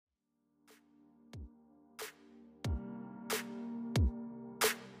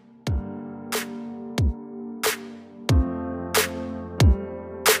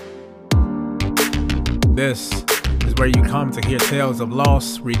This is where you come to hear tales of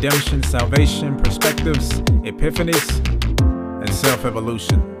loss, redemption, salvation, perspectives, epiphanies, and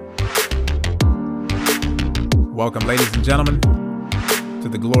self-evolution. Welcome, ladies and gentlemen, to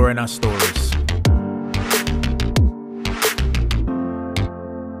the Glory in Our Stories.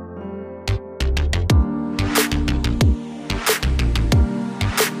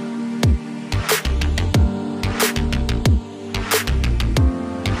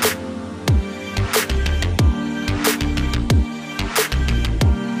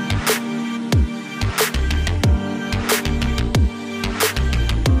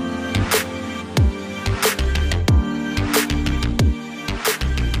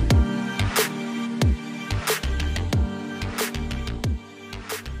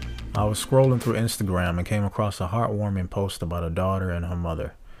 I was scrolling through Instagram and came across a heartwarming post about a daughter and her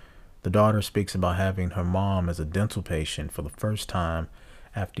mother. The daughter speaks about having her mom as a dental patient for the first time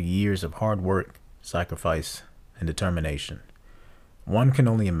after years of hard work, sacrifice, and determination. One can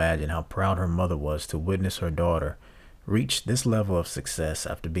only imagine how proud her mother was to witness her daughter reach this level of success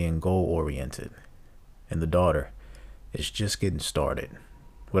after being goal-oriented. And the daughter is just getting started.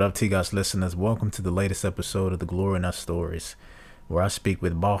 What up, TGOS listeners? Welcome to the latest episode of the Glory in Our Stories, where I speak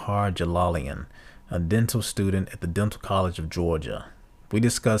with Bahar Jalalian, a dental student at the Dental College of Georgia. We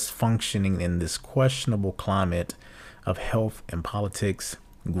discuss functioning in this questionable climate of health and politics,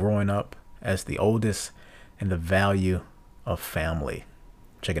 growing up as the oldest, and the value of family.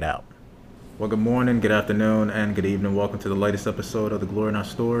 Check it out. Well, good morning, good afternoon, and good evening. Welcome to the latest episode of the Glory in Our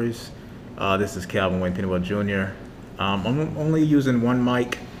Stories. This is Calvin Wayne Pennywell Jr. I'm only using one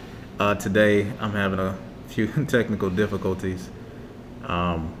mic today. I'm having a few technical difficulties.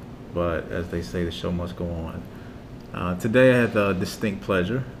 But as they say, the show must go on. Today I had the distinct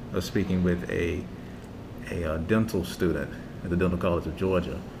pleasure of speaking with a dental student at the Dental College of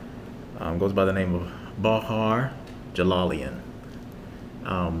Georgia. Goes by the name of Bahar Jalalian.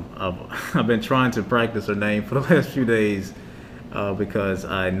 I've been trying to practice her name for the last few days because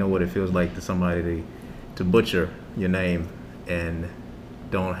I know what it feels like to somebody to butcher your name and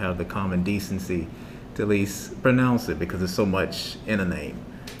don't have the common decency to at least pronounce it because there's so much in a name,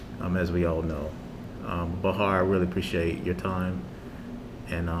 as we all know. Bahar, I really appreciate your time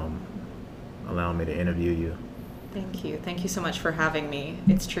and allowing me to interview you. Thank you. Thank you so much for having me.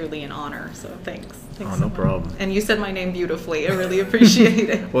 It's truly an honor, so thanks. Oh, no problem. And you said my name beautifully. I really appreciate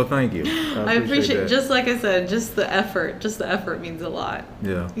it. Well, thank you. I appreciate just like I said, just the effort. Just the effort means a lot.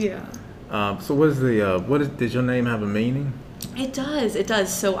 Yeah. Yeah. So did your name have a meaning? It does. It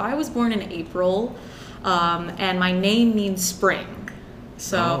does. So I was born in April. And my name means spring.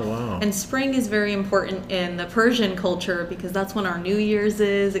 So, oh, wow. And spring is very important in the Persian culture because that's when our New Year's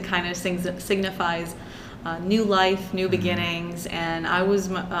is. It kind of signifies new life, new beginnings. And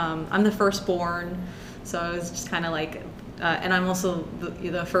I'm the firstborn, so I was just kind of like, and I'm also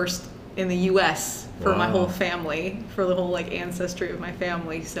the first in the U.S. for my whole family, for the whole like ancestry of my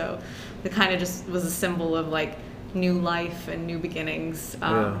family. So it kind of just was a symbol of like new life and new beginnings.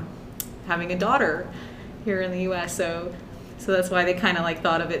 Having a daughter here in the U.S., so that's why they kind of like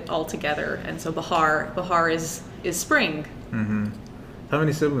thought of it all together. And so Bahar is spring. Mm-hmm. How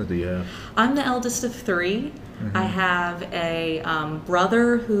many siblings do you have? I'm the eldest of three. Mm-hmm. I have a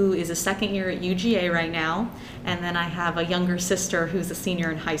brother who is a second year at UGA right now, and then I have a younger sister who's a senior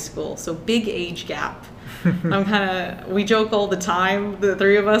in high school. So big age gap. We joke all the time, the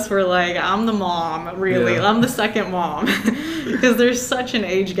three of us were like, I'm the mom, really. Yeah. I'm the second mom. Because there's such an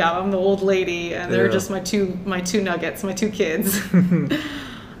age gap. I'm the old lady, and they're just my two nuggets, my two kids.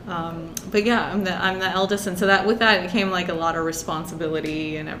 But yeah, I'm the eldest, and so with that it came like a lot of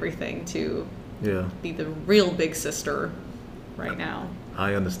responsibility and everything to be the real big sister right now.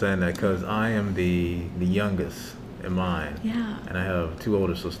 I understand that because I am the youngest in mine. Yeah. And I have two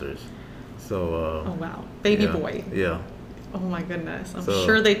older sisters. So. Oh wow, baby boy. Yeah. Oh my goodness, I'm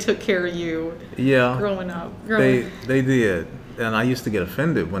sure they took care of you. Yeah. Growing up. They did, and I used to get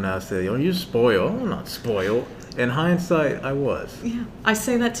offended when I said, "Oh, you're spoiled." I'm not spoiled. In hindsight, I was. Yeah, I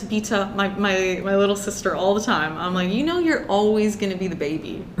say that to Bita, my little sister, all the time. I'm like, you're always gonna be the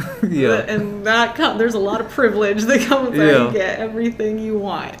baby. Yeah. And there's a lot of privilege that comes with that. You get everything you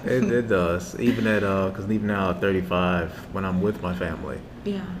want. It does. Even because even now at 35, when I'm with my family,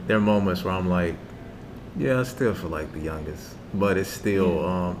 there are moments where I'm like, I still feel like the youngest, but it's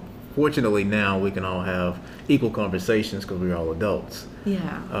still. Fortunately, now we can all have equal conversations because we're all adults.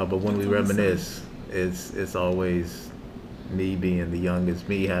 Yeah. But when we reminisce. It's always me being the youngest,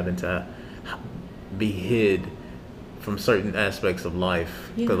 me having to be hid from certain aspects of life.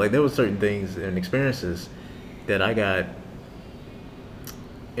 Because like there were certain things and experiences that I got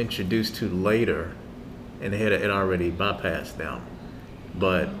introduced to later and it already bypassed them.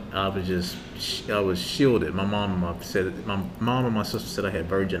 But I was shielded. My mom and my sister said I had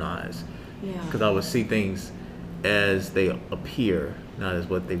virgin eyes, Yeah. because I would see things as they appear, not as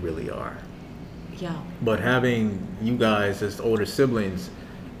what they really are. Yeah. But having you guys as older siblings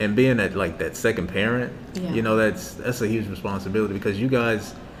and being that second parent, Yeah. that's a huge responsibility, because you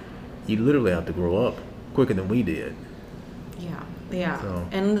literally have to grow up quicker than we did. Yeah. Yeah. So-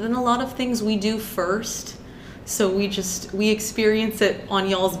 And then a lot of things we do first. So we experience it on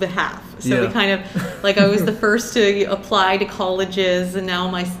y'all's behalf. So we Yeah. kind of, like, I was the first to apply to colleges, and now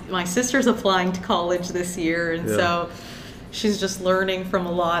my sister's applying to college this year, and Yeah. so she's just learning from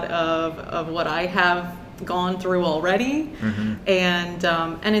a lot of what I have gone through already. And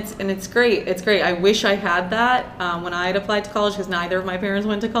it's great. It's great. I wish I had that when I had applied to college, because neither of my parents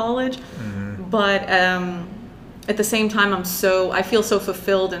went to college. But at the same time, I feel so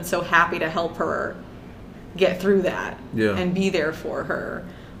fulfilled and so happy to help her get through that. Yeah. And be there for her.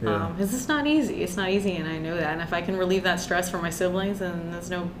 Yeah. Because it's not easy. It's not easy, and I know that. And if I can relieve that stress for my siblings, then there's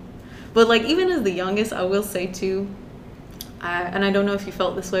no. But like, even as the youngest, I will say too, and I don't know if you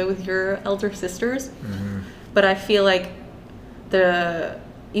felt this way with your elder sisters, but I feel like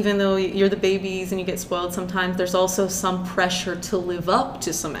even though you're the babies and you get spoiled sometimes, there's also some pressure to live up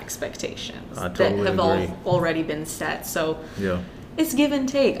to some expectations I totally that have agree. already been set. So Yeah. it's give and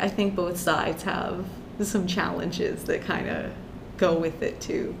take. I think both sides have some challenges that kind of go with it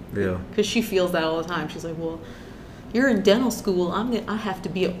too. Yeah. Because she feels that all the time. She's like, well, you're in dental school. I have to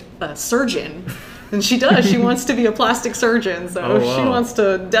be a surgeon. And she does. She wants to be a plastic surgeon. So Oh, wow. she wants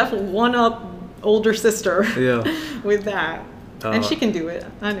to definitely one up older sister Yeah. with that. And she can do it.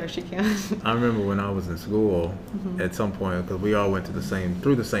 I know she can. I remember when I was in school at some point, because we all went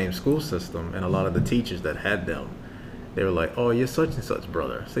through the same school system, and a lot of the teachers that had them, they were like, "Oh, you're such and such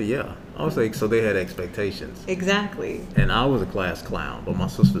brother." I said, "Yeah." I was like, so they had expectations, Exactly. and I was a class clown, but my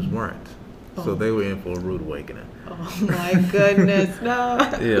sisters weren't, so Oh. they were in for a rude awakening. Oh my goodness, no.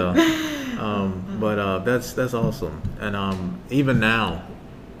 Yeah, but that's awesome, and even now,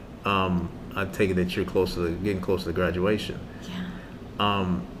 I take it that you're getting close to graduation. Yeah.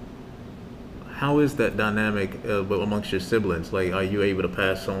 How is that dynamic amongst your siblings? Like, are you able to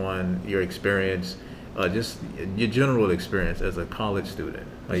pass on your experience, just your general experience as a college student?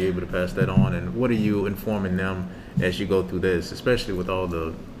 Are you able to pass that on? And what are you informing them as you go through this, especially with all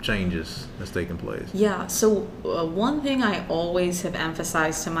the changes that's taking place? Yeah, so one thing I always have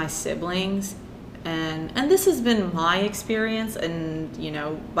emphasized to my siblings, and this has been my experience, and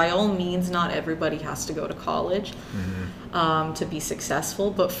by all means, not everybody has to go to college to be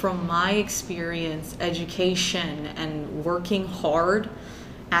successful, but from my experience, education and working hard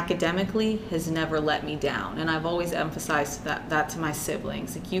academically has never let me down. And I've always emphasized that to my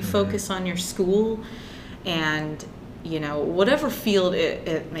siblings. Like, you focus on your school, and whatever field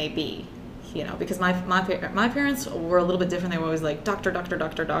it may be, because my parents were a little bit different. They were always like doctor.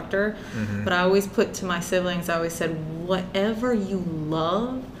 But I always put to my siblings, I always said, whatever you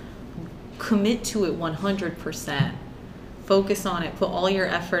love, commit to it 100%. Focus on it. Put all your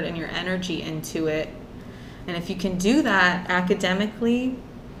effort and your energy into it. And if you can do that academically,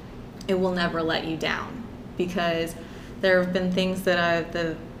 it will never let you down. Because there have been things that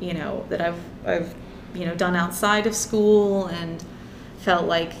I've done outside of school, and felt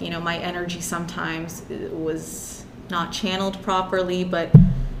like my energy sometimes was not channeled properly. But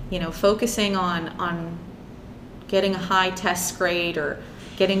focusing on getting a high test grade or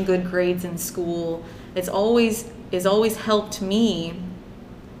getting good grades in school, it's always helped me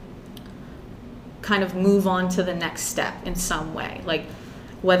kind of move on to the next step in some way. Like,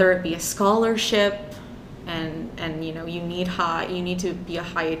 whether it be a scholarship, and you need to be a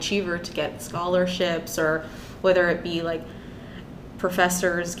high achiever to get scholarships, or whether it be like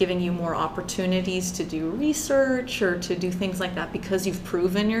professors giving you more opportunities to do research or to do things like that because you've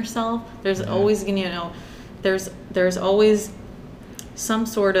proven yourself. There's always there's always some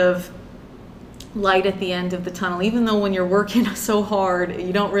sort of light at the end of the tunnel, even though when you're working so hard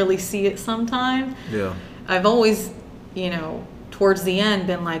you don't really see it sometimes. Yeah. I've always towards the end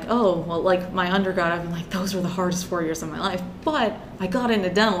been like, oh, well, like my undergrad, I've been like, those were the hardest 4 years of my life. But I got into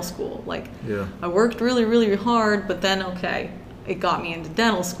dental school. Like, Yeah. I worked really, really hard, but then, okay, it got me into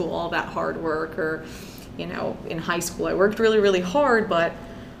dental school, all that hard work. Or, in high school, I worked really, really hard, but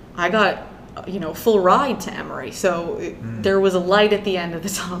I got, full ride to Emory. So there was a light at the end of the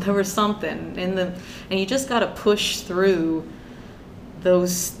tunnel. There was something and you just got to push through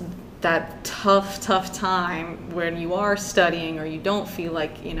that tough time when you are studying, or you don't feel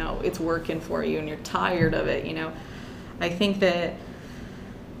like it's working for you and you're tired of it. I think that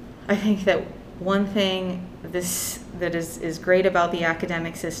one thing that is great about the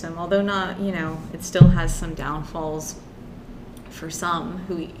academic system, although not, it still has some downfalls for some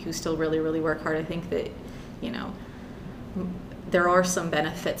who still really, really work hard. I think that, there are some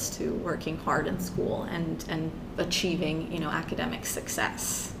benefits to working hard in school and achieving, academic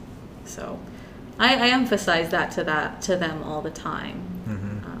success. So I emphasize that to them all the time.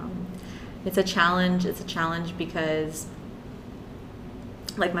 It's a challenge. It's a challenge because,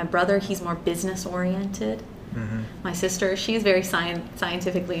 like my brother, he's more business oriented. My sister, she's very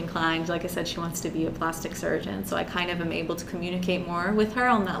scientifically inclined. Like I said, she wants to be a plastic surgeon. So I kind of am able to communicate more with her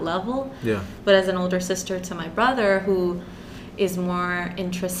on that level. Yeah. But as an older sister to my brother, who is more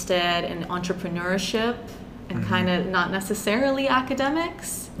interested in entrepreneurship and kind of not necessarily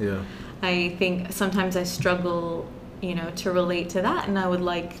academics. Yeah. I think sometimes I struggle, to relate to that, and I would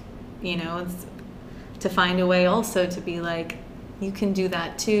like, to find a way also to be like, you can do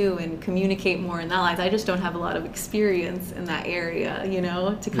that too, and communicate more in that line. I just don't have a lot of experience in that area,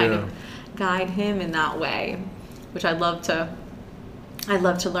 to kind of guide him in that way, which I'd love to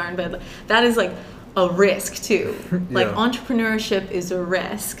learn, but that is like a risk too. Like entrepreneurship is a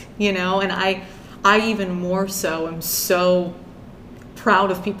risk, and I even more so am so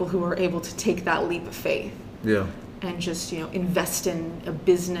proud of people who are able to take that leap of faith. Yeah. And just, invest in a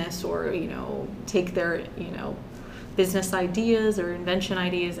business or, take their, business ideas or invention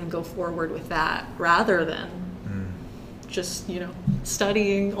ideas and go forward with that rather than just,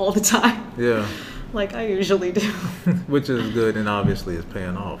 studying all the time. Yeah. Like I usually do. Which is good and obviously is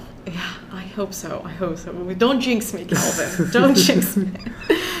paying off. Yeah, I hope so. Don't jinx me, Calvin. Don't jinx me.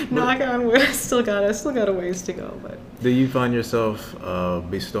 Knock on wood. I still got a ways to go. But do you find yourself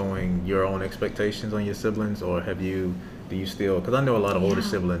bestowing your own expectations on your siblings, or do you still? Because I know a lot of older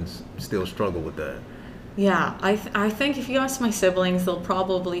siblings still struggle with that. Yeah, I think if you ask my siblings, they'll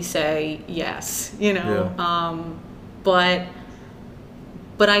probably say yes. But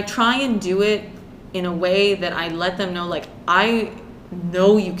I try and do it in a way that I let them know, like, I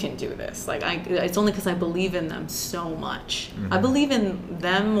know you can do this. Like, it's only because I believe in them so much. I believe in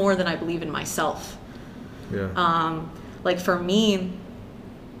them more than I believe in myself. Yeah. Like for me,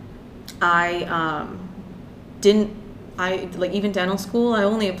 even dental school, I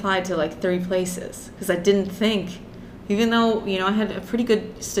only applied to like 3 places because I didn't think, even though, I had a pretty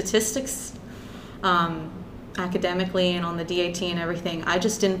good statistics, academically and on the DAT and everything, I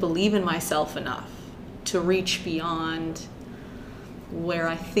just didn't believe in myself enough to reach beyond where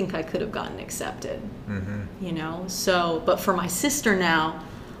I think I could have gotten accepted. So, but for my sister now,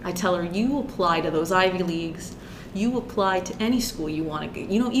 I tell her, you apply to those Ivy Leagues, you apply to any school you want to get,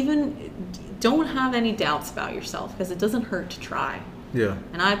 even don't have any doubts about yourself because it doesn't hurt to try. Yeah.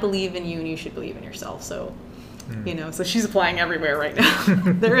 And I believe in you and you should believe in yourself. So, so she's applying everywhere right now.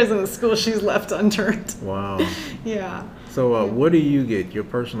 There isn't a school she's left unturned. Wow. Yeah. So what do you get your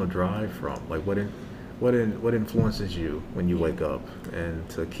personal drive from? Like what influences you when you wake up and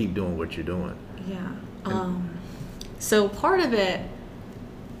to keep doing what you're doing? Yeah. So part of it,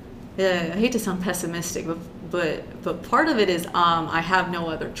 I hate to sound pessimistic, but part of it is I have no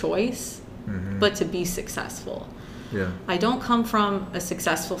other choice but to be successful. Yeah. I don't come from a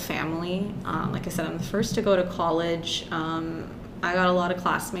successful family. Like I said, I'm the first to go to college. I got a lot of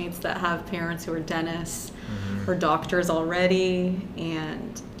classmates that have parents who are dentists or doctors already,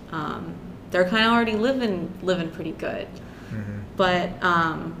 and they're kind of already living pretty good. But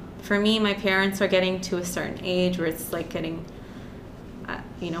for me, my parents are getting to a certain age where it's like getting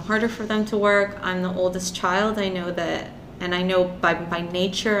harder for them to work. I'm the oldest child. I know that, and I know by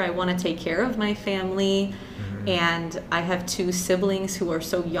nature I want to take care of my family. And I have 2 siblings who are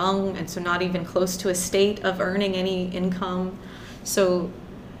so young and so not even close to a state of earning any income. So,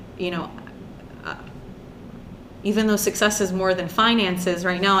 even though success is more than finances,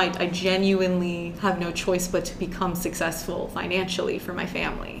 right now I genuinely have no choice but to become successful financially for my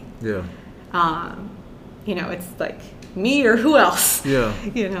family. Yeah. It's like me or who else? Yeah.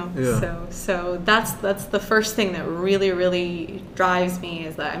 Yeah. So that's the first thing that really, really drives me,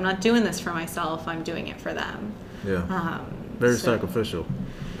 is that I'm not doing this for myself, I'm doing it for them. Yeah. Very sacrificial,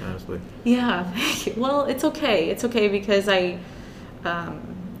 honestly. Yeah. Well, it's okay. It's okay because I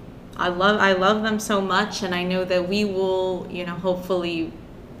love them so much, and I know that we will, hopefully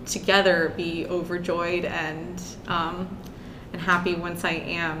together be overjoyed and happy once I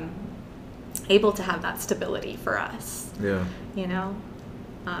am able to have that stability for us. Yeah.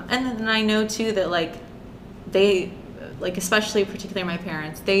 And then I know too that they, especially particularly my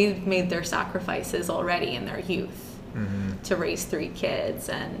parents, they've made their sacrifices already in their youth to raise 3 kids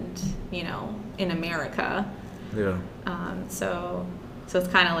and, in America. Yeah. So it's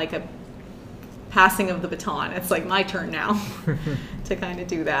kind of like passing of the baton. It's like my turn now to kind of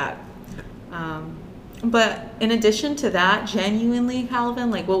do that. But in addition to that, genuinely,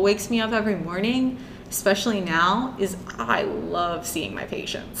 Calvin, like what wakes me up every morning, especially now, is I love seeing my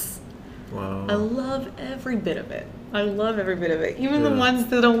patients. Wow. I love every bit of it. Even the ones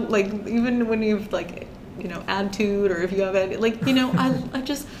that don't, like, even when you've, like, you know, attitude, or if you have it, like, you know, I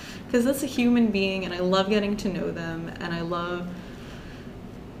just, because that's a human being, and I love getting to know them, and I love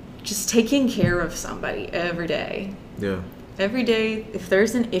just taking care of somebody every day. Yeah. Every day, if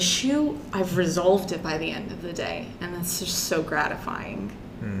there's an issue, I've resolved it by the end of the day, and that's just so gratifying.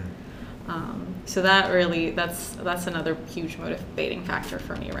 So that really, that's another huge motivating factor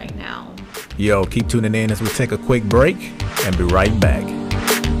for me right now. Yo, keep tuning in as we take a quick break and be right back.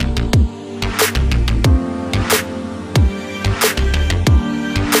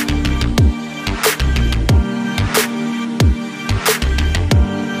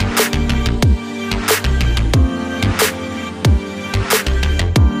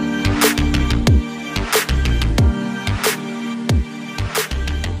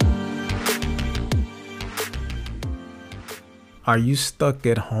 Are you stuck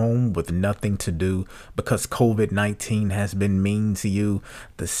at home with nothing to do because COVID-19 has been mean to you?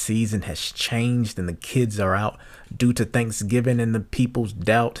 The season has changed and the kids are out due to Thanksgiving and the people's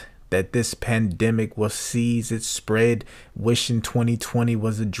doubt that this pandemic will seize its spread. Wishing 2020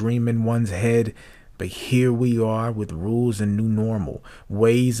 was a dream in one's head. But here we are with rules and new normal,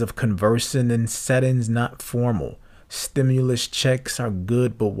 ways of conversing in settings not formal. Stimulus checks are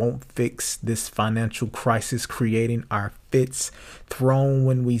good but won't fix this financial crisis, creating our fits thrown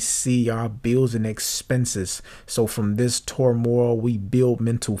when we see our bills and expenses. So from this turmoil we build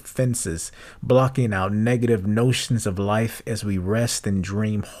mental fences, blocking out negative notions of life as we rest and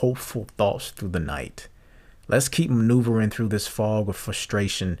dream hopeful thoughts through the night. Let's keep maneuvering through this fog of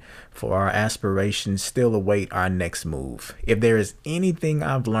frustration, for our aspirations still await our next move. If there is anything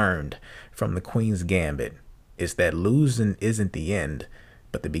I've learned from the Queen's Gambit, is that losing isn't the end,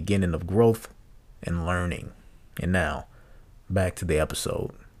 but the beginning of growth and learning. And now, back to the episode.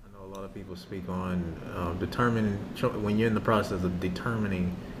 I know a lot of people speak on determining, when you're in the process of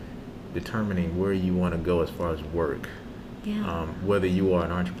determining where you want to go as far as work. Yeah. Whether you are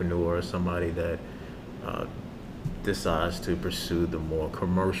an entrepreneur or somebody that decides to pursue the more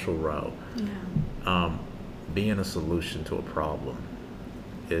commercial route. Yeah. Being a solution to a problem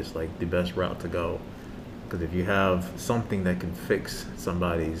is like the best route to go. Because if you have something that can fix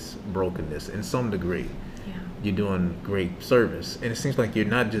somebody's brokenness in some degree, Yeah. you're doing great service. And it seems like you're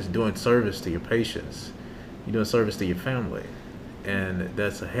not just doing service to your patients, you're doing service to your family. And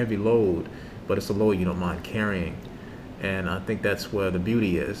that's a heavy load, but it's a load you don't mind carrying. And I think that's where the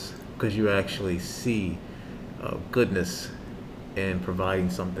beauty is, because you actually see goodness in providing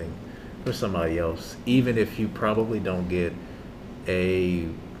something for somebody else, even if you probably don't get a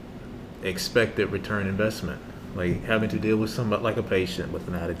expected return investment, like having to deal with somebody like a patient with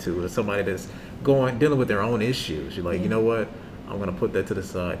an attitude, or somebody that's dealing with their own issues. You're like, you know what, I'm going to put that to the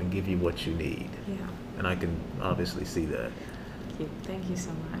side and give you what you need. Yeah. And I can obviously see that. Thank you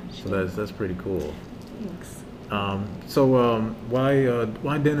so much. So that's pretty cool. Thanks. So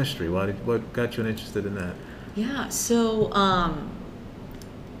why dentistry? What got you interested in that? Yeah. So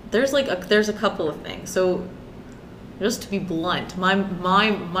there's a couple of things. So just to be blunt, my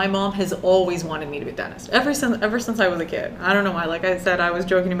mom has always wanted me to be a dentist ever since I was a kid. I don't know why. Like I said, I was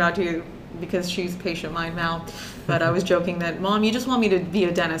joking about you because she's patient mine now, but I was joking that, Mom, you just want me to be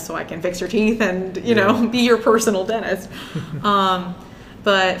a dentist so I can fix your teeth and you know, be your personal dentist.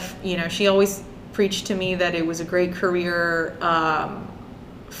 But you know, she always preached to me that it was a great career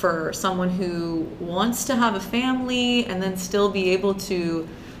for someone who wants to have a family and then still be able to,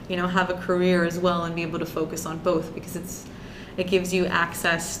 you know, have a career as well and be able to focus on both, because it gives you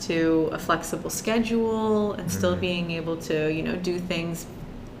access to a flexible schedule and still being able to, you know, do things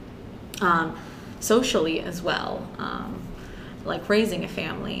socially as well, like raising a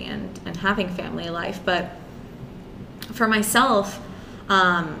family and having family life. But for myself,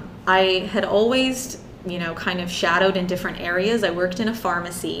 I had always, you know, kind of shadowed in different areas. I worked in a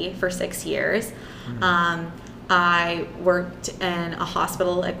pharmacy for 6 years. I worked in a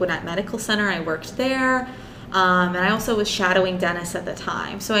hospital at Gwinnett Medical Center. I worked there. And I also was shadowing dentists at the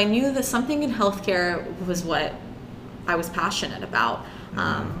time. So I knew that something in healthcare was what I was passionate about.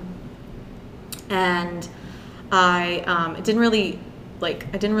 And I didn't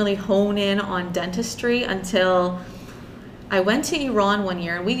really hone in on dentistry until I went to Iran one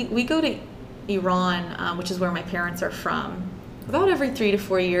year. We go to Iran, which is where my parents are from. about every 3 to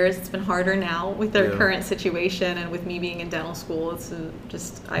 4 years. It's been harder now with their Yeah. current situation and with me being in dental school. It's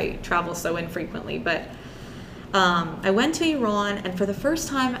just I travel so infrequently. But I went to Iran, and for the first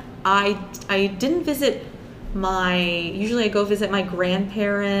time, I didn't visit usually I go visit my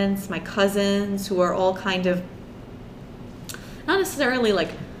grandparents, my cousins, who are all kind of not necessarily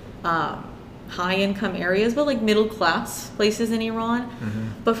like high income areas, but like middle class places in Iran.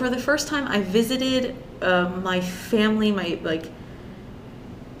 But for the first time, I visited my family, my like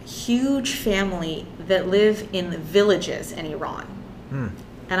huge family that live in villages in Iran.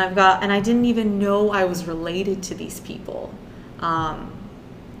 And I didn't even know I was related to these people.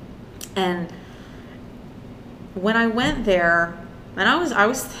 And when I went there, and I think I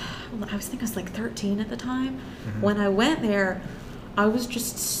was like 13 at the time. When I went there, I was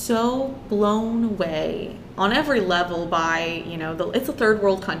just so blown away on every level by, it's a third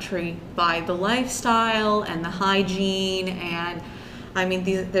world country, by the lifestyle and the hygiene. And I mean,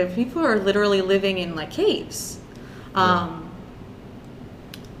 the people are literally living in like caves. But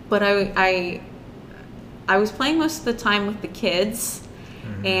I was playing most of the time with the kids,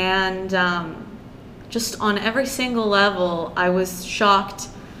 and just on every single level, I was shocked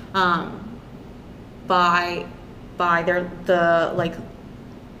by the like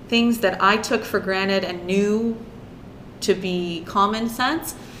things that I took for granted and knew to be common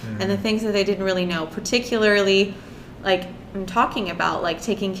sense, and the things that they didn't really know. Particularly, like I'm talking about, like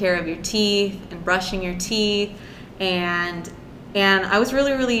taking care of your teeth and brushing your teeth, and I was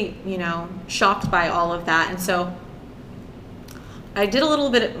really, really, shocked by all of that. And so I did a little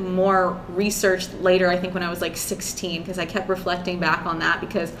bit more research later, I think when I was like 16, because I kept reflecting back on that,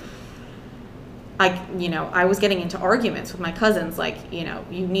 because I was getting into arguments with my cousins, like,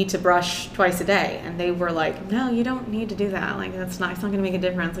 you need to brush twice a day. And they were like, no, you don't need to do that. Like, it's not going to make a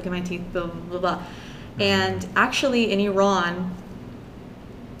difference. Look at my teeth, blah, blah, blah. And actually in Iran,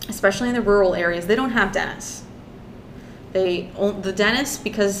 especially in the rural areas, they don't have dentists. The dentists,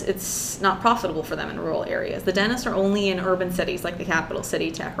 because it's not profitable for them in rural areas, the dentists are only in urban cities like the capital city,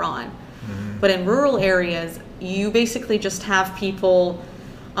 Tehran. But in rural areas, you basically just have people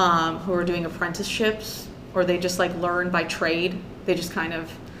who are doing apprenticeships, or they just like learn by trade. They just kind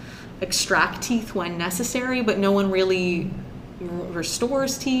of extract teeth when necessary, but no one really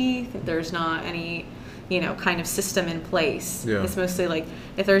restores teeth. There's not any kind of system in place. Yeah. It's mostly like,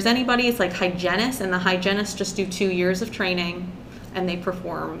 if there's anybody, it's like hygienists, and the hygienists just do 2 years of training, and they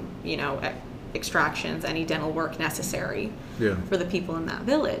perform, extractions, any dental work necessary for the people in that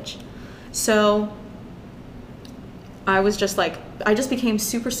village. So I just became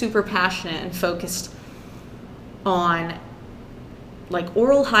super, super passionate and focused on like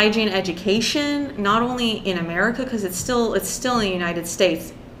oral hygiene education, not only in America, because it's still in the United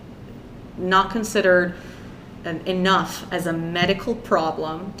States, not considered enough as a medical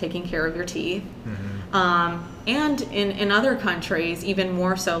problem, taking care of your teeth. And in other countries, even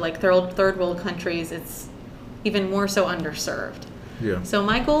more so, like third world countries, it's even more so underserved. So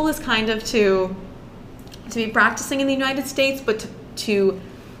my goal is kind of to be practicing in the United States, but to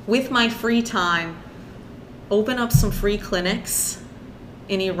with my free time, open up some free clinics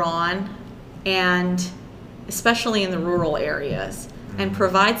in Iran, and especially in the rural areas, and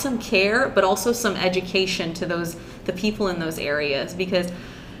provide some care, but also some education to the people in those areas, because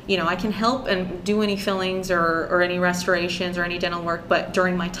I can help and do any fillings or any restorations or any dental work, but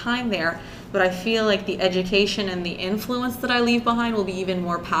during my time there, but I feel like the education and the influence that I leave behind will be even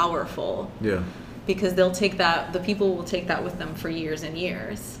more powerful. Because the people will take that with them for years and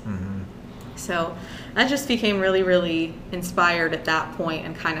years. So I just became really, really inspired at that point,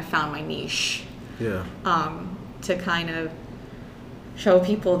 and kind of found my niche. To kind of show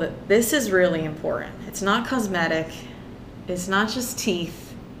people that this is really important. It's not cosmetic. It's not just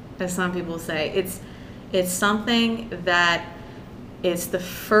teeth, as some people say. It's something that it's the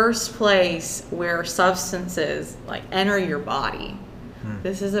first place where substances like enter your body.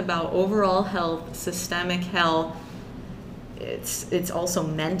 This is about overall health, systemic health. It's also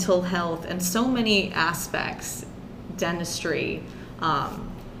mental health, and so many aspects. Dentistry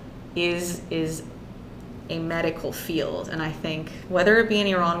is a medical field, and I think whether it be in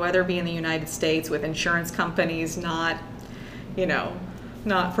Iran, whether it be in the United States, with insurance companies not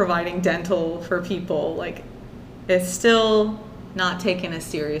providing dental for people, like, it's still not taken as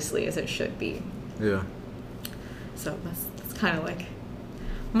seriously as it should be. So that's kind of like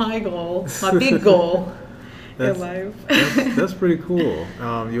my goal, my big goal in life. That's pretty cool.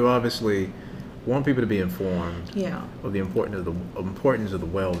 You obviously want people to be informed of the importance of the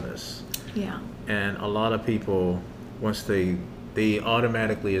wellness. And a lot of people, once they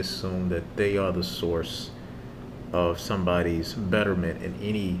automatically assume that they are the source of somebody's betterment in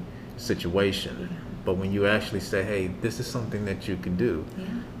any situation. But when you actually say, hey, this is something that you can do,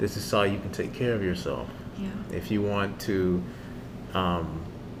 this is how you can take care of yourself. If you want to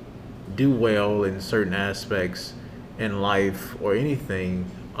do well in certain aspects in life or anything,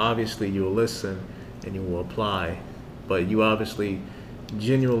 obviously you'll listen and you will apply. But you obviously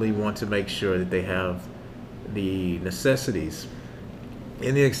genuinely want to make sure that they have the necessities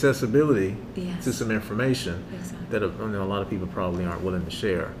and the accessibility to some information that a lot of people probably aren't willing to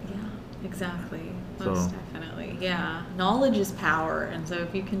share. Yeah, exactly. Most definitely. Yeah. Knowledge is power. And so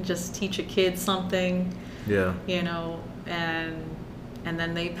if you can just teach a kid something, you know, and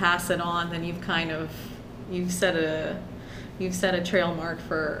then they pass it on, then you've set a trail mark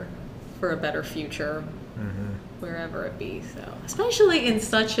for a better future, wherever it be. So especially in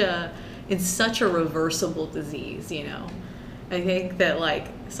such a reversible disease, you know. I think that like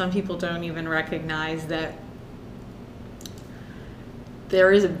some people don't even recognize that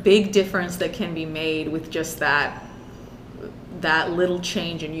there is a big difference that can be made with just that little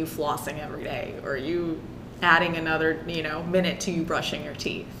change in you flossing every day, or you adding another, you know, minute to you brushing your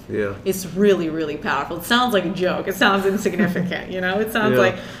teeth. Yeah. It's really, really powerful. It sounds like a joke. It sounds insignificant, you know? It sounds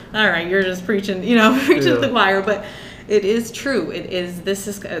like, all right, you're just preaching, you know, preaching to the choir, but it is true. This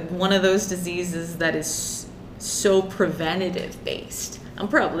is one of those diseases that is so preventative based. I'm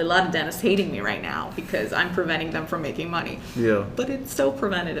probably a lot of dentists hating me right now because I'm preventing them from making money. Yeah. But it's so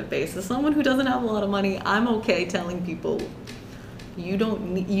preventative based. As someone who doesn't have a lot of money, I'm okay telling people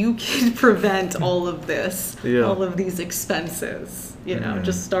you can prevent all of this, all of these expenses. You know,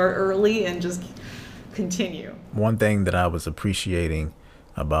 just start early and just continue. One thing that I was appreciating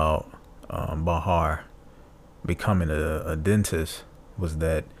about Bahar becoming a dentist was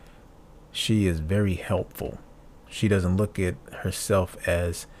that she is very helpful. She doesn't look at herself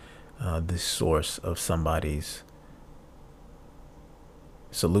as the source of somebody's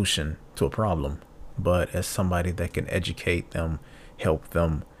solution to a problem, but as somebody that can educate them, help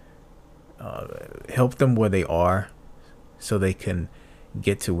them where they are so they can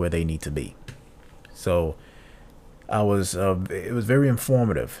get to where they need to be. So it was very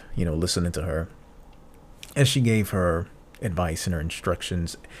informative, you know, listening to her. And she gave her advice and her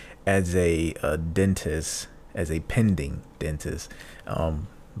instructions as a dentist, as a pending dentist.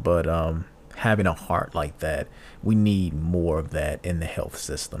 But having a heart like that, we need more of that in the health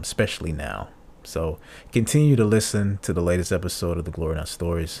system, especially now. So continue to listen to the latest episode of the Glory Not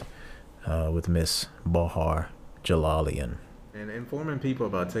Stories with Miss Bahar Jalalian. And informing people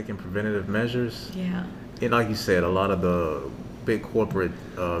about taking preventative measures. Yeah. And like you said, a lot of the big corporate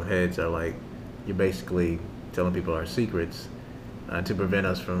heads are like, you're basically telling people our secrets to prevent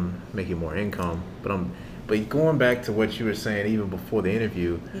us from making more income. But going back to what you were saying even before the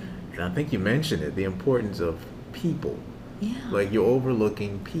interview, and I think you mentioned it, the importance of people. Yeah. Like you're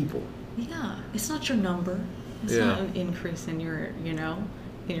overlooking people. Yeah. It's not your number. It's not an increase in your, you know,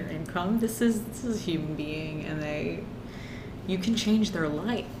 in your income. This is a human being, and you can change their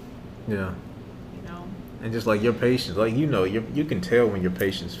life. Yeah. You know. And just like your patients, like you know, you can tell when your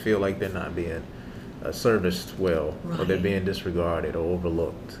patients feel like they're not being serviced well, or they're being disregarded or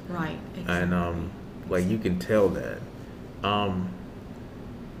overlooked. Right. Exactly. And like you can tell that.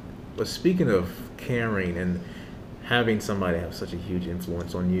 But speaking of caring and having somebody have such a huge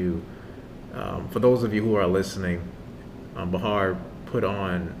influence on you, for those of you who are listening, Bahar put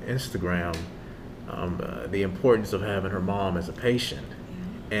on Instagram the importance of having her mom as a patient,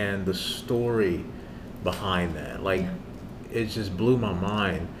 and the story behind that. Like, it just blew my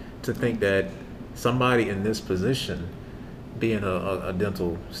mind to think that somebody in this position, being a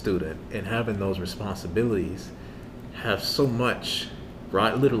dental student and having those responsibilities, have so much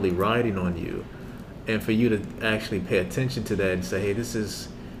literally riding on you, and for you to actually pay attention to that and say, hey, this is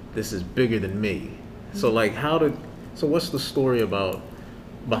bigger than me. So like, so what's the story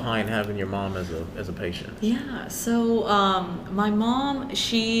behind having your mom as a patient? Yeah. So my mom,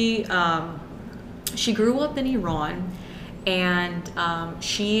 she grew up in Iran, and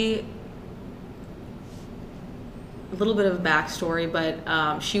a little bit of a backstory,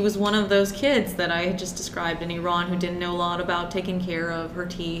 but she was one of those kids that I had just described in Iran who didn't know a lot about taking care of her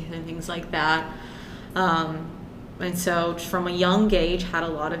teeth and things like that. And so from a young age had a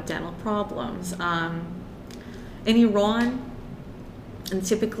lot of dental problems. In Iran, and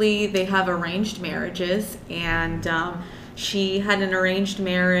typically they have arranged marriages, and she had an arranged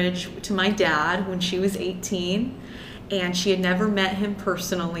marriage to my dad when she was 18. And she had never met him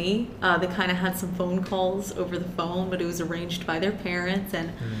personally. They kind of had some phone calls over the phone, but it was arranged by their parents.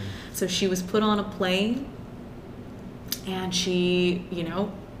 And so she was put on a plane, and she, you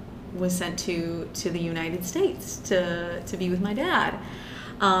know, was sent to the United States to be with my dad.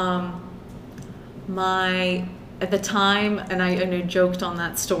 At the time, and I joked on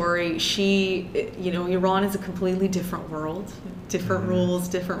that story, Iran is a completely different world, different rules,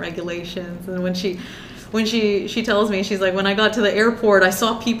 different regulations. And when she tells me, she's like, when I got to the airport, I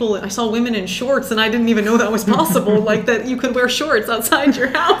saw women in shorts, and I didn't even know that was possible, like that you could wear shorts outside your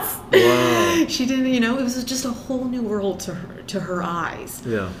house. Wow. She didn't, it was just a whole new world to her eyes.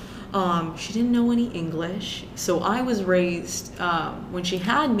 Yeah. She didn't know any English, so I was raised, when she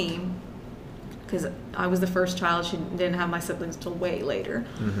had me, because I was the first child, she didn't have my siblings until way later.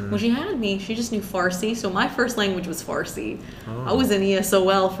 When she had me, she just knew Farsi, so my first language was Farsi. Oh. I was in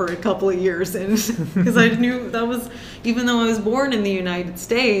ESOL for a couple of years, and because I knew that was, even though I was born in the United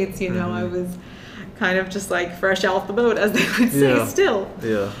States, I was kind of just like fresh off the boat, as they would say, still.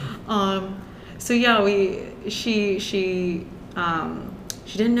 Yeah. So yeah, she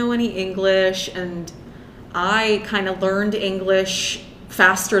didn't know any English, and I kind of learned English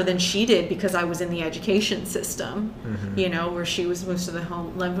faster than she did because I was in the education system, where she was most of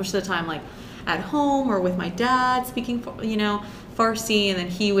the time like at home or with my dad speaking, Farsi, and then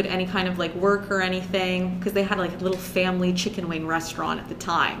he would any kind of like work or anything, because they had like a little family chicken wing restaurant at the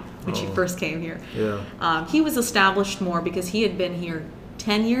time when she first came here. Yeah. He was established more because he had been here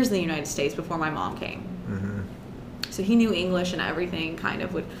 10 years in the United States before my mom came. So he knew English, and everything kind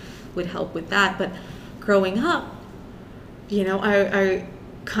of would help with that. But growing up, I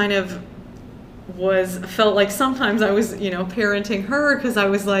kind of felt like sometimes I was, parenting her, because I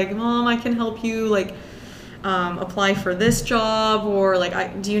was like, Mom, I can help you, like, apply for this job, or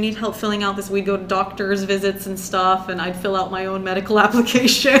like, do you need help filling out this? We'd go to doctor's visits and stuff, and I'd fill out my own medical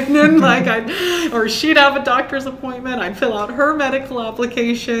application, and like or she'd have a doctor's appointment, I'd fill out her medical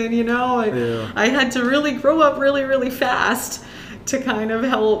application, I had to really grow up really, really fast to kind of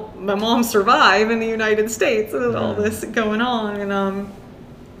help my mom survive in the United States with all this going on. And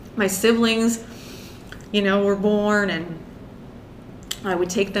my siblings, were born, and I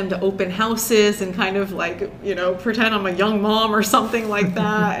would take them to open houses and kind of like, pretend I'm a young mom or something like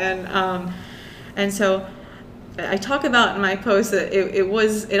that. And so I talk about in my post that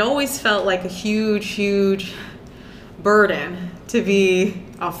it always felt like a huge, huge burden to be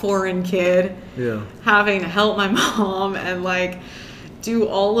a foreign kid, having to help my mom and like do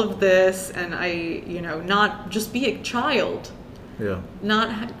all of this, and I, not just be a child,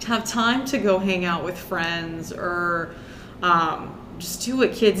 not have time to go hang out with friends, or just do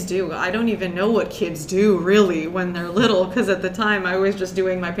what kids do. I don't even know what kids do really when they're little, because at the time I was just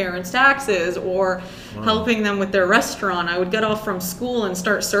doing my parents' taxes or helping them with their restaurant. I would get off from school and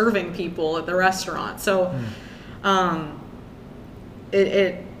start serving people at the restaurant. So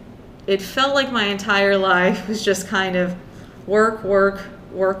it felt like my entire life was just kind of work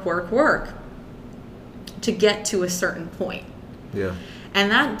to get to a certain point. Yeah.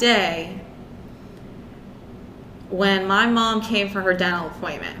 And that day, when my mom came for her dental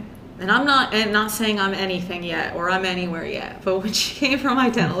appointment, and I'm not saying I'm anything yet or I'm anywhere yet, but when she came for my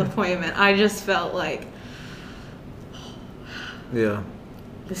dental appointment, I just felt like,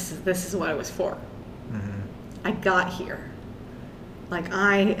 this is what it was for. I got here. Like,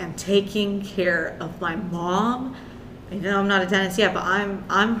 I am taking care of my mom. I'm not a dentist yet, but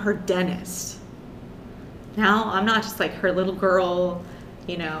I'm her dentist. Now I'm not just like her little girl,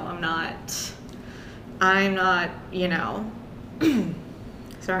 I'm not, sorry,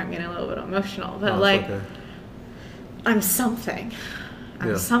 I'm getting a little bit emotional, but okay. I'm something.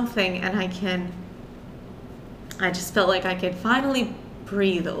 I'm something, and I just felt like I could finally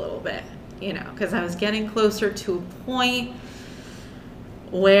breathe a little bit, because I was getting closer to a point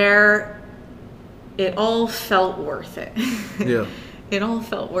where it all felt worth it. It all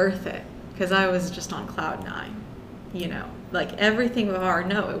felt worth it, because I was just on cloud nine, like everything was hard.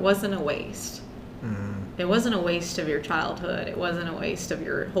 No, it wasn't a waste. It wasn't a waste of your childhood. It wasn't a waste of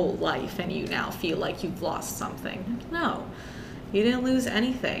your whole life, and you now feel like you've lost something. No, you didn't lose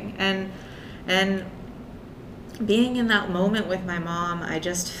anything. And being in that moment with my mom, I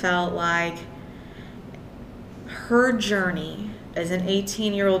just felt like her journey as an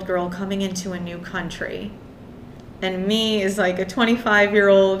 18-year-old girl coming into a new country, and me as like a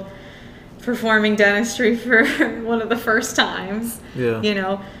 25-year-old performing dentistry for one of the first times.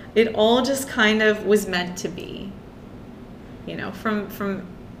 It all just kind of was meant to be. From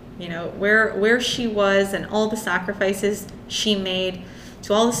where she was and all the sacrifices she made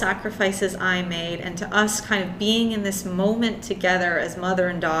to all the sacrifices I made, and to us kind of being in this moment together as mother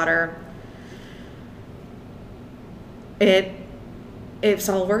and daughter, it's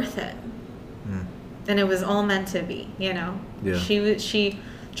all worth it. And it was all meant to be, Yeah.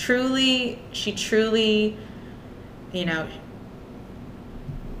 she truly, you know,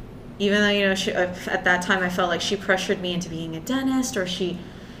 even though, you know, at that time I felt like she pressured me into being a dentist, or she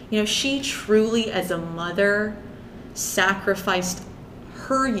truly, as a mother, sacrificed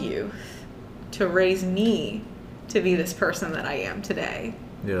her youth to raise me to be this person that I am today.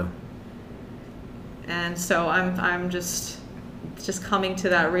 Yeah. And so I'm just coming to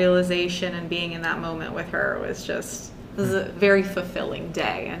that realization, and being in that moment with her was a very fulfilling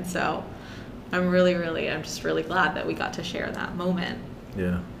day. And so I'm just really glad that we got to share that moment.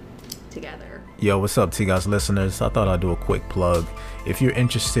 Yeah. Together. Yo, what's up, T-Guys listeners? I thought I'd do a quick plug. If you're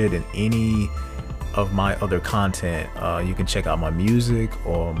interested in any of my other content, you can check out my music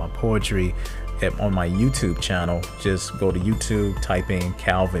or my poetry on my YouTube channel. Just go to YouTube, type in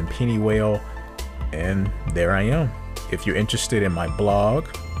Calvin Pennywell, and there I am. If you're interested in my blog,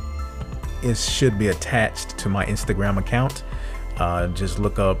 it should be attached to my Instagram account. Just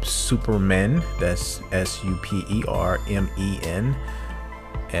look up Supermen, that's SUPERMEN.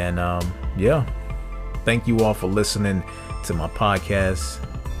 And yeah, thank you all for listening to my podcast.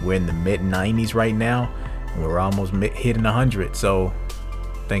 We're in the mid-90s right now, and we're almost hitting 100. So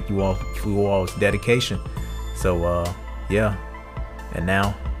thank you all for all's dedication. So yeah, and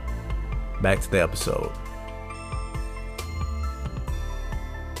now back to the episode.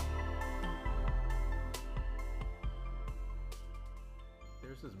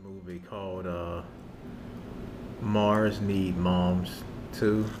 There's this movie called Mars Need Moms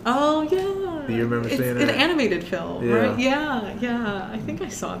 2. Oh yeah. Do you remember seeing that? It's an animated film, Yeah. right? Yeah. I think I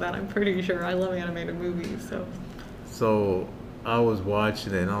saw that. I'm pretty sure. I love animated movies, so. So I was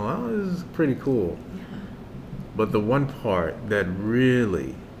watching it and I'm like, oh, this is pretty cool. Yeah. But the one part that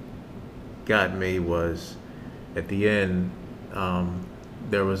really got me was at the end,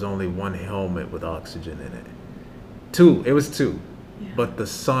 there was only one helmet with oxygen in it. It was two. Yeah. But the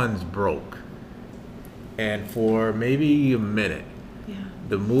sun's broke. And for maybe a minute, Yeah.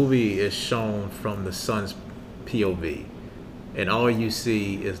 the movie is shown from the son's POV, and all you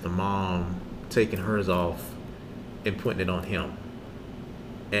see is the mom taking hers off and putting it on him,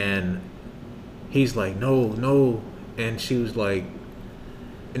 and he's like, no, and she was like,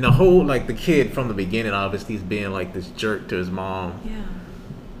 and the whole, like, the kid from the beginning obviously is being like this jerk to his mom, Yeah.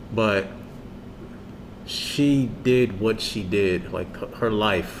 but she did what she did, like her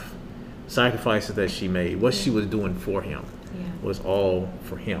life, sacrifices that she made, what she was doing for him. Yeah. Was all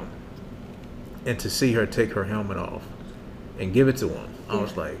for him. And to see her take her helmet off and give it to him, I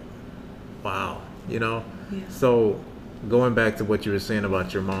was like, wow, you know? Yeah. So going back to what you were saying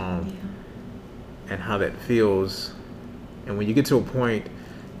about your mom Yeah. and how that feels, and when you get to a point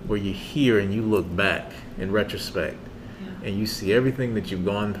where you hear and you look back in retrospect Yeah. and you see everything that you've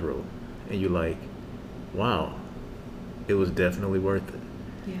gone through, and you're like, wow, it was definitely worth it.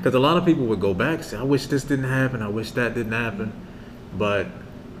 Yeah. Because a lot of people would go back and say, I wish this didn't happen, I wish that didn't happen. But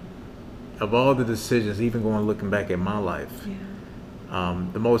of all the decisions, even looking back at my life, Yeah.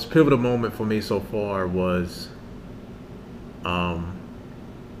 the most pivotal moment for me so far was,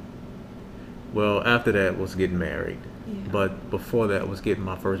 well, after that was getting married. Yeah. But before that was getting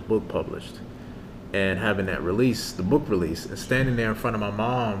my first book published and having that release, the book release, and standing there in front of my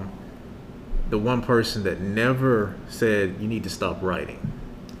mom, the one person that never said, you need to stop writing.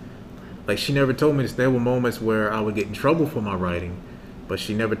 Like, she never told me this. There were moments where I would get in trouble for my writing, but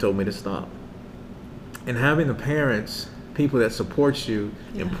she never told me to stop. And having the parents, people that support you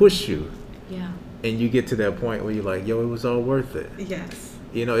and Yeah. push you, Yeah. and you get to that point where you're like, yo, it was all worth it. Yes.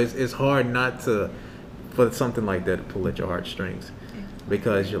 You know, it's hard not to, for something like that, to pull at your heartstrings,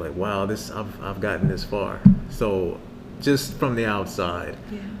 because you're like, wow, I've gotten this far. So just from the outside,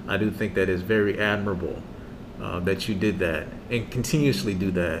 Yeah. I do think that is very admirable that you did that and continuously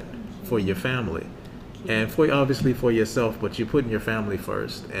do that for your family and obviously for yourself, but you're putting your family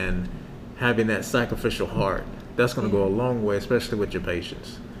first and having that sacrificial heart. That's going to go a long way, especially with your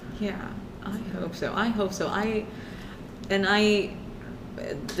patients. Yeah, I hope so.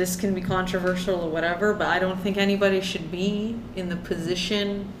 This can be controversial or whatever, but I don't think anybody should be in the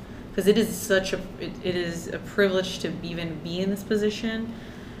position, because it is a privilege to even be in this position.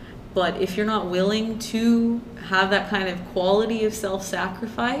 But if you're not willing to have that kind of quality of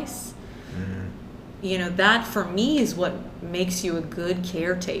self-sacrifice, you know, that for me is what makes you a good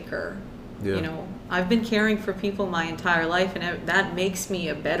caretaker. Yeah. You know, I've been caring for people my entire life, and that makes me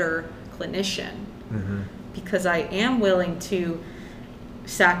a better clinician, because I am willing to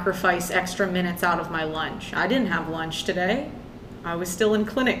sacrifice extra minutes out of my lunch. I didn't have lunch today. I was still in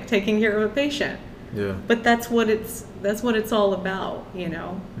clinic taking care of a patient. Yeah. But that's what it's all about, you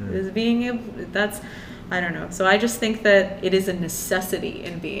know. Is being able, that's I don't know. So I just think that it is a necessity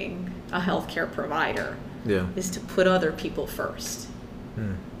in being a healthcare provider. Yeah. Is to put other people first.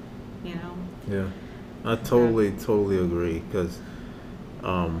 Hmm. You know. Yeah, I totally agree because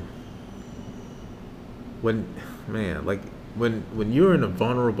when you're in a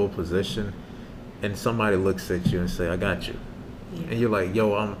vulnerable position and somebody looks at you and say, "I got you," Yeah. and you're like,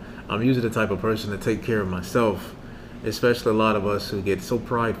 "Yo, I'm usually the type of person to take care of myself," especially a lot of us who get so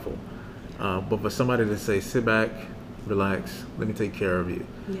prideful. But for somebody to say, "Sit back, relax, let me take care of you,"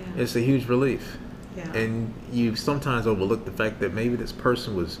 Yeah. it's a huge relief. Yeah. And you sometimes overlook the fact that maybe this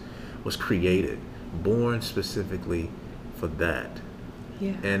person was created, born specifically for that.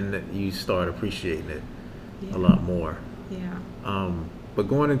 Yeah. And you start appreciating it Yeah. a lot more. Yeah. But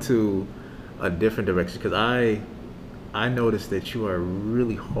going into a different direction, because I noticed that you are a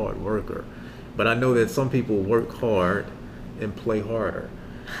really hard worker, but I know that some people work hard and play harder.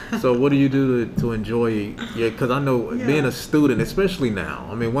 So what do you do to enjoy because I know Yeah. being a student, especially now,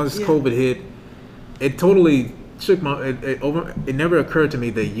 I mean, once Yeah. COVID hit, it totally shook it never occurred to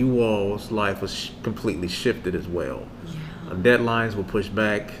me that you all's life was completely shifted as well. Yeah. Deadlines were pushed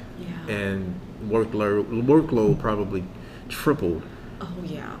back, Yeah. and workload probably tripled. Oh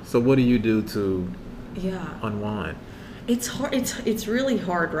yeah. So what do you do to Yeah. unwind? It's hard. It's really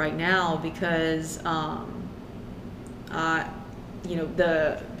hard right now because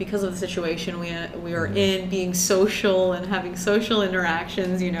because of the situation we are in, being social and having social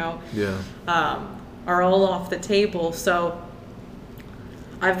interactions, Yeah. are all off the table. So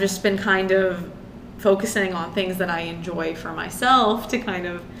I've just been kind of focusing on things that I enjoy for myself to kind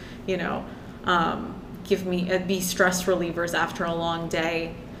of, be stress relievers after a long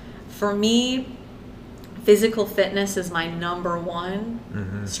day. For me, physical fitness is my number one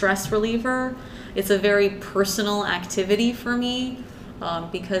stress reliever. It's a very personal activity for me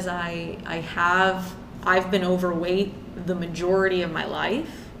because I've been overweight the majority of my life.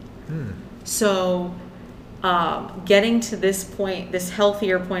 So getting to this point, this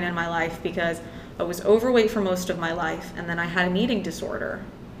healthier point in my life, because I was overweight for most of my life and then I had an eating disorder.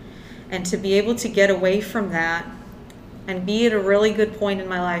 And to be able to get away from that and be at a really good point in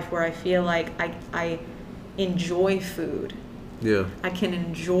my life where I feel like I enjoy food. Yeah. I can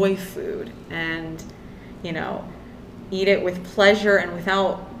enjoy food and, eat it with pleasure and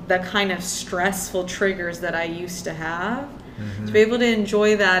without the kind of stressful triggers that I used to have. To be able to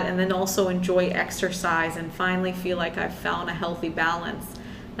enjoy that and then also enjoy exercise and finally feel like I've found a healthy balance.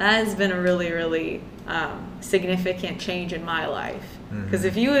 That has been a really, really significant change in my life. Because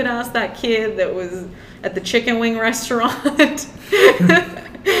if you had asked that kid that was at the chicken wing restaurant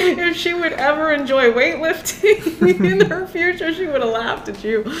if she would ever enjoy weightlifting in her future, she would have laughed at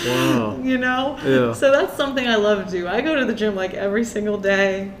you. Wow. Yeah. So that's something I love to do. I go to the gym like every single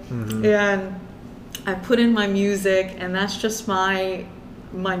day, and I put in my music, and that's just my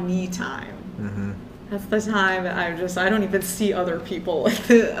me time. That's the time that I don't even see other people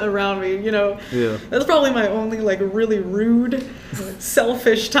around me, Yeah. That's probably my only really rude,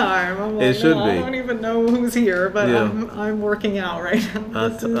 selfish time. I'm like, It should I be. don't even know who's here, but Yeah. I'm working out right now.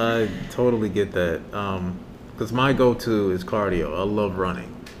 I totally get that. Because my go-to is cardio. I love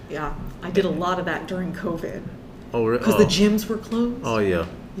running. Yeah, I did a lot of that during COVID. Oh, really? Because the gyms were closed. Oh, yeah.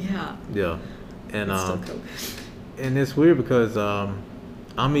 Yeah. Yeah. And It's still COVID. and it's weird because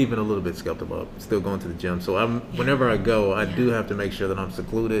I'm even a little bit skeptical of still going to the gym. So whenever I go, I do have to make sure that I'm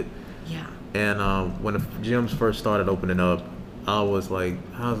secluded. Yeah. And when the gyms first started opening up, I was like,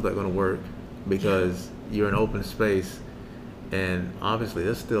 how's that going to work? Because you're in open space, and obviously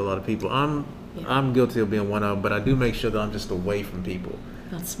there's still a lot of people. I'm guilty of being one of them, but I do make sure that I'm just away from people.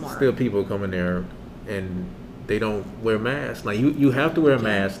 That's smart. Still people come in there and they don't wear masks. Like you have to wear a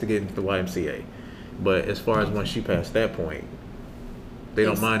mask to get into the YMCA. But as far as once you pass that point, they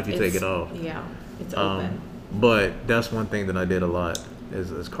don't mind if you take it off. Yeah, it's open. But that's one thing that I did a lot is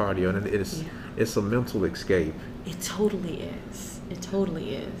cardio, and it's a mental escape. It totally is. It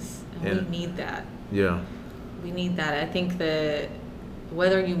totally is. And we need that. Yeah. We need that. I think that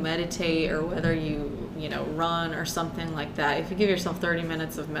whether you meditate or whether you run or something like that, if you give yourself 30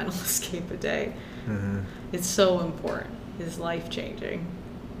 minutes of mental escape a day, it's so important. It's life-changing.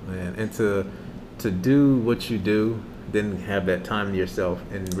 Man, and to do what you do, then have that time to yourself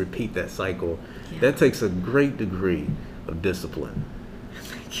and repeat that cycle, that takes a great degree of discipline.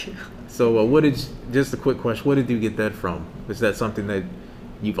 Thank you. So just a quick question, where did you get that from? Is that something that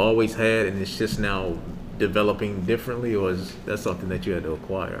you've always had and it's just now developing differently, or is that something that you had to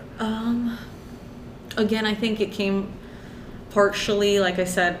acquire? Again, I think it came partially, like I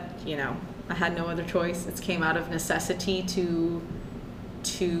said, I had no other choice. It came out of necessity to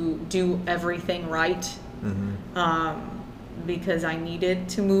to do everything right. Because I needed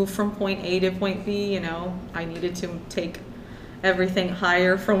to move from point A to point B, I needed to take everything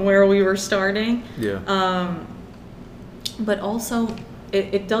higher from where we were starting. Yeah. But also,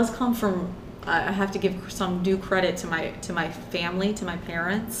 it does come from, I have to give some due credit to my family, to my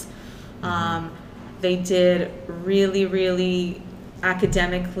parents. They did really, really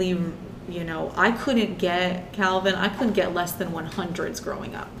academically, I couldn't get less than 100s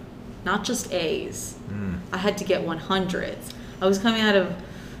growing up. Not just A's. I had to get 100s. I was coming out of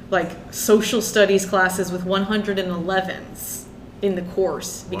social studies classes with 111s in the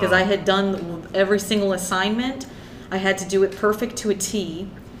course because I had done every single assignment. I had to do it perfect to a T,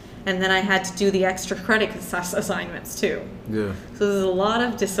 and then I had to do the extra credit assignments too. Yeah. So there's a lot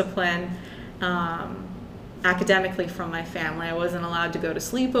of discipline academically from my family. I wasn't allowed to go to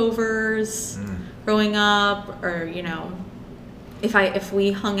sleepovers growing up, or if I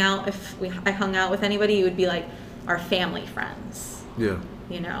hung out with anybody, it would be like our family friends. Yeah.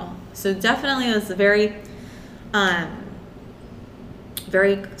 So definitely it was a very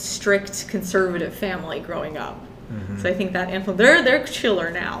very strict conservative family growing up. So I think that they're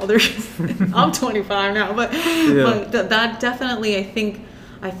chiller now. I'm 25 now, but that definitely I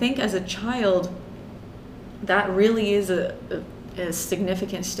think as a child, that really is a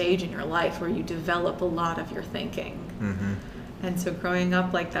significant stage in your life where you develop a lot of your thinking. And so growing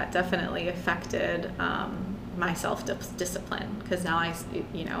up like that definitely affected my self-discipline, because now I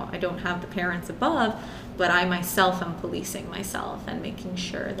don't have the parents above, but I myself am policing myself and making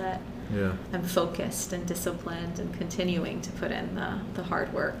sure that I'm focused and disciplined and continuing to put in the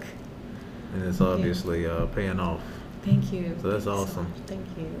hard work. And it's obviously paying off. Thank you. So that's awesome. Thank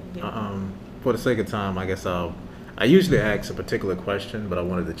you. Yeah. For the sake of time, I guess I usually ask a particular question, but I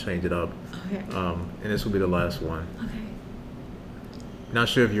wanted to change it up. Okay. And this will be the last one. Okay. Not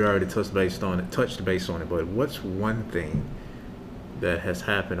sure if you already touched base on it, but what's one thing that has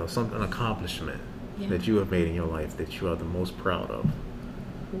happened, or an accomplishment that you have made in your life that you are the most proud of?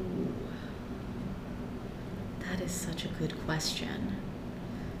 Ooh. That is such a good question.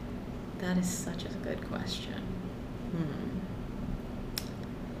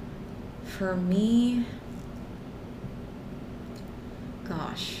 For me,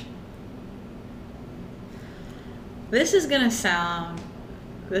 gosh, this is gonna sound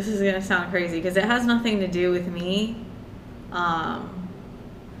crazy because it has nothing to do with me. I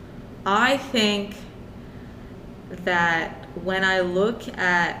think that when I look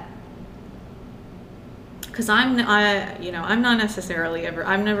at, because I'm not necessarily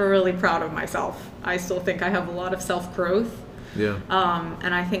I'm never really proud of myself. I still think I have a lot of self-growth. Yeah.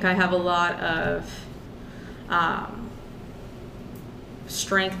 And I think I have a lot of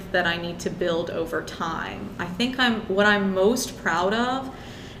strength that I need to build over time. I think what I'm most proud of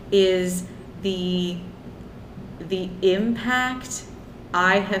is the impact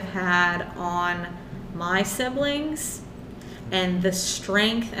I have had on my siblings and the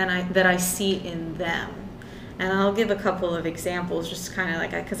strength that I see in them. And I'll give a couple of examples, just kind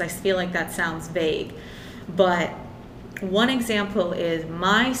of because I feel like that sounds vague. But one example is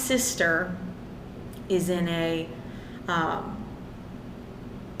my sister is in a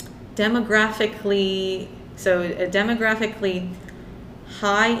demographically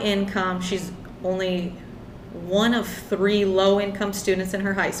high income. She's only one of 3 low income students in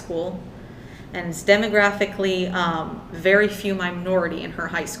her high school, and it's demographically very few minority in her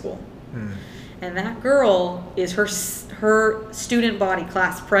high school. And that girl is her student body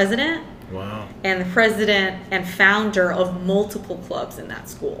class president. Wow. And the president and founder of multiple clubs in that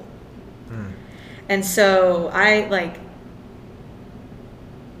school. And so I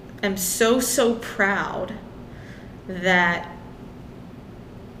am so proud of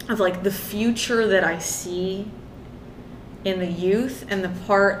the future that I see in the youth, and the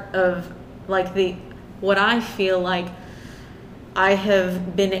part of what I feel like I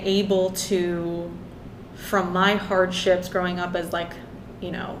have been able to, from my hardships growing up as what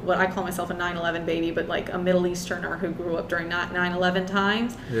I call myself a 9/11 baby, but a Middle Easterner who grew up during 9/11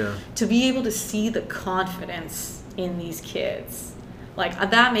 times, to be able to see the confidence in these kids,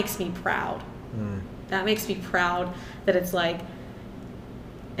 that makes me proud. That makes me proud that it's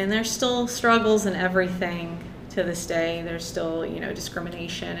and there's still struggles and everything to this day. There's still,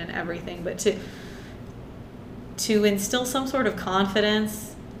 discrimination and everything, but to instill some sort of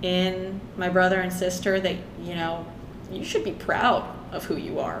confidence in my brother and sister that, you should be proud of who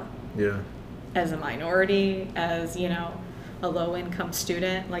you are. Yeah. As a minority, as, a low income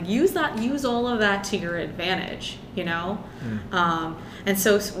student, use all of that to your advantage, And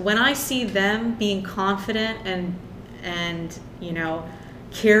so when I see them being confident and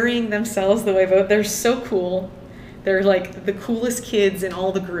carrying themselves the way they're so cool. They're like the coolest kids in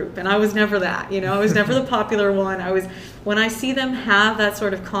all the group, and I was never that. I was never the popular one. When I see them have that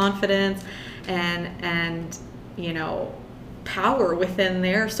sort of confidence and power within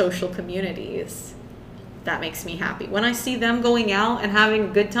their social communities, that makes me happy. When I see them going out and having a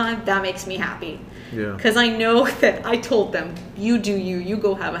good time, that makes me happy. Yeah. Because I know that I told them, you do you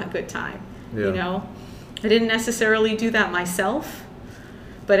go have a good time. Yeah. I didn't necessarily do that myself,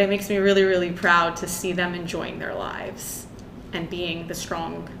 but it makes me really, really proud to see them enjoying their lives and being the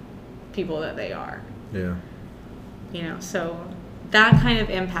strong people that they are. Yeah. So that kind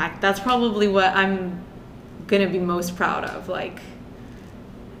of impact, that's probably what I'm going to be most proud of,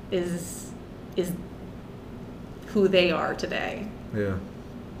 is who they are today. Yeah.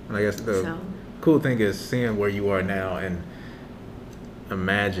 And I guess the cool thing is seeing where you are now and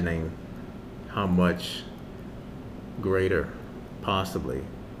imagining how much greater possibly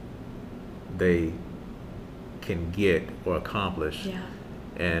they can get or accomplish. Yeah.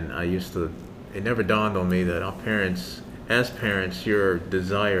 And it never dawned on me that as parents, your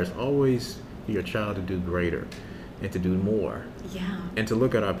desire is always for your child to do greater and to do more. Yeah. And to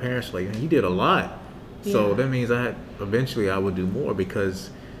look at our parents like, you did a lot. So Yeah. that means eventually I will do more, because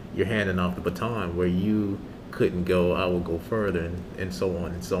you're handing off the baton. Where you couldn't go, I will go further, and so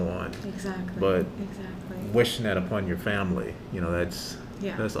on and so on. Exactly. But exactly. wishing that upon your family, that's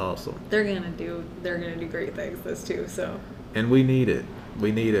awesome. They're gonna do great things this too. So. And we need it.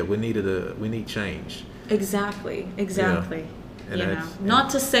 We need change. Exactly. Yeah. And not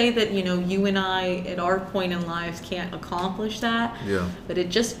to say that you and I at our point in lives can't accomplish that. Yeah. But it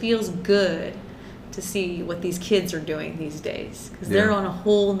just feels good to see what these kids are doing these days, because they're on a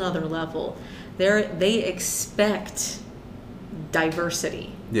whole nother level. They expect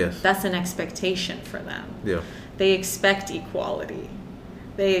diversity. Yes. That's an expectation for them. Yeah. They expect equality.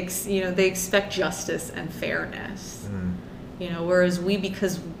 They expect justice and fairness. Whereas we,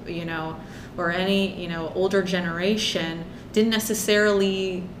 because or any older generation didn't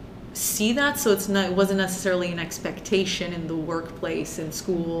necessarily see that, so it wasn't necessarily an expectation in the workplace, in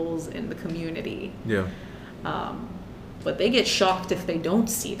schools, in the community. Yeah. But they get shocked if they don't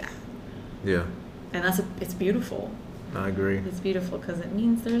see that. Yeah. And it's beautiful. I agree. It's beautiful because it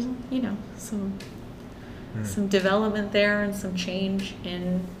means there's some development there and some change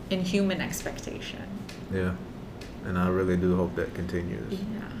in human expectation. Yeah. And I really do hope that continues.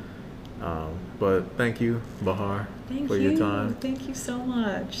 Yeah. But thank you, Bahar, for your time. Thank you so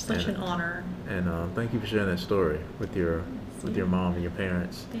much. Such an honor. And thank you for sharing that story with your mom and your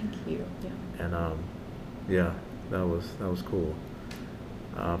parents. Thank you. Yeah. And that was cool.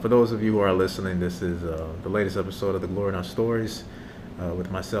 For those of you who are listening, this is the latest episode of The Glory in Our Stories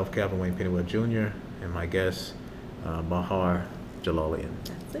with myself, Calvin Wayne Pennywell Jr., and my guest, Bahar Jalalian.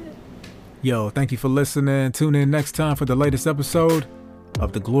 That's it. Yo, thank you for listening. Tune in next time for the latest episode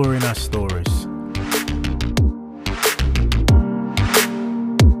of The Glory in Our Stories.